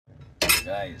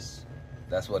Guys,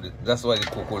 that's what the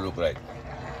cocoa look like.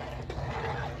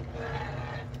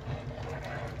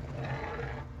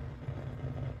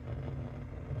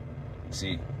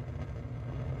 See,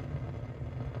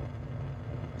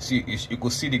 you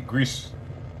could see the grease,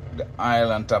 the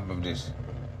oil on top of this.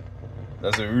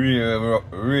 That's a real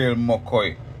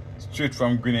McCoy, straight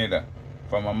from Grenada,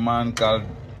 from a man called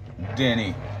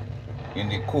Denny in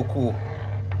the Coco.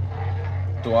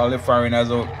 To all the foreigners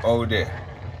out there,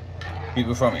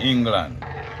 people from England,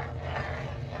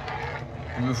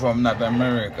 people from North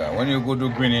America. When you go to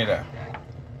Grenada,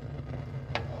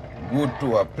 go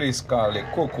to a place called the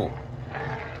Coco,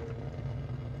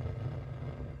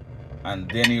 and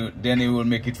then he will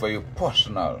make it for you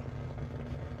personal.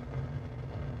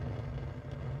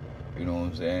 You know what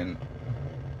I'm saying?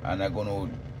 And I'm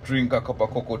gonna drink a cup of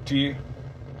cocoa tea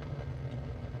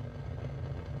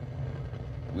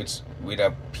with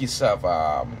a piece of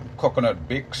coconut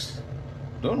bakes.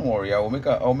 Don't worry, I'll make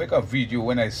a video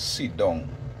when I sit down.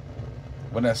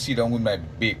 When I sit down with my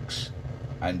bakes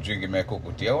and drinking my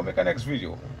cocoa tea, I will make a next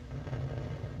video.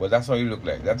 But that's how you look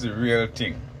like. That's the real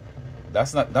thing.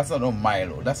 That's not no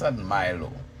Milo. That's not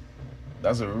Milo.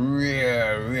 That's a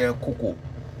real cocoa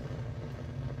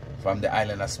from the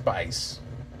island of Spice.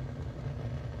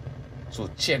 So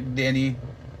check Denny.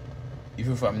 If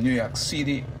you're from New York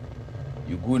City,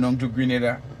 you go down to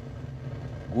Grenada,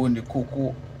 go in the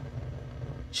Coco,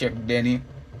 check Denny,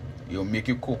 you'll make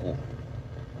your cocoa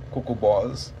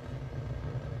balls.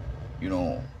 You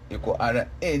know, you could add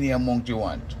any amount you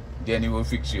want. Denny will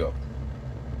fix you up.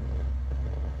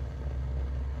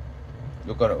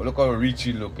 Look how rich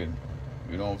he looking.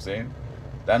 You know what I'm saying?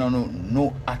 That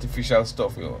no artificial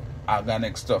stuff here,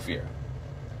 organic stuff here.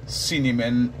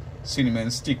 Cinnamon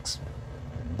sticks,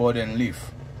 bud and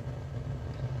leaf.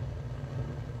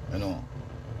 You know,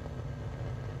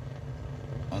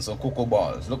 and some cocoa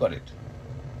balls. Look at it.